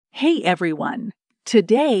Hey everyone!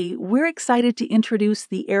 Today, we're excited to introduce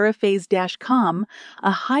the ARIFAYZ dashcam,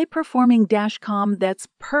 a high-performing dashcam that's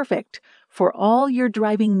perfect for all your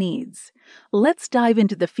driving needs. Let's dive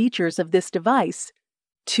into the features of this device.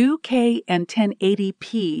 2K and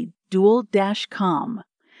 1080p dual dashcam.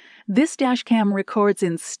 This dashcam records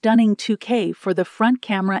in stunning 2K for the front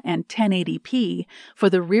camera and 1080p for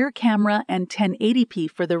the rear camera and 1080p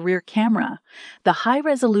for the rear camera. The high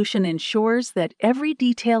resolution ensures that every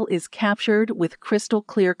detail is captured with crystal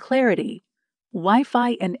clear clarity.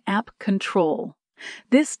 Wi-Fi and app control.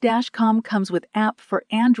 This dashcam comes with app for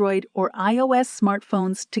Android or iOS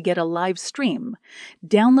smartphones to get a live stream.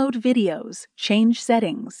 Download videos, change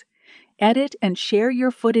settings. Edit and share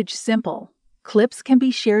your footage simple. Clips can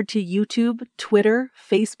be shared to YouTube, Twitter,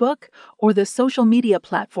 Facebook, or the social media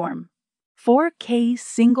platform. 4K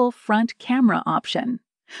single front camera option.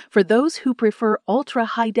 For those who prefer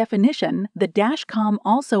ultra-high definition, the dashcam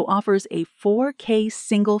also offers a 4K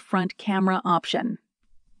single front camera option.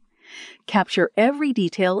 Capture every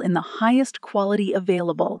detail in the highest quality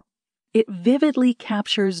available. It vividly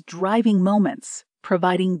captures driving moments,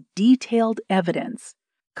 providing detailed evidence.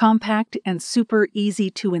 Compact and super easy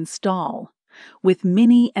to install. With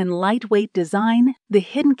mini and lightweight design, the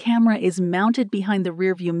hidden camera is mounted behind the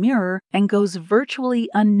rearview mirror and goes virtually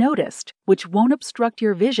unnoticed, which won't obstruct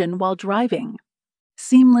your vision while driving.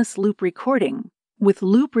 Seamless loop recording. With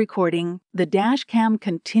loop recording, the dashcam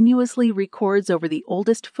continuously records over the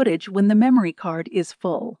oldest footage when the memory card is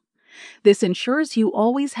full. This ensures you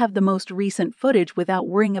always have the most recent footage without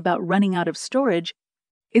worrying about running out of storage.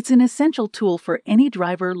 It's an essential tool for any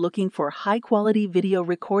driver looking for high-quality video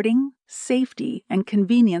recording, safety, and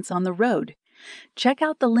convenience on the road. Check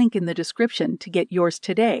out the link in the description to get yours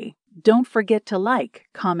today. Don't forget to like,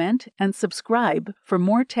 comment, and subscribe for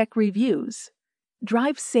more tech reviews.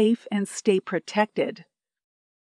 Drive safe and stay protected.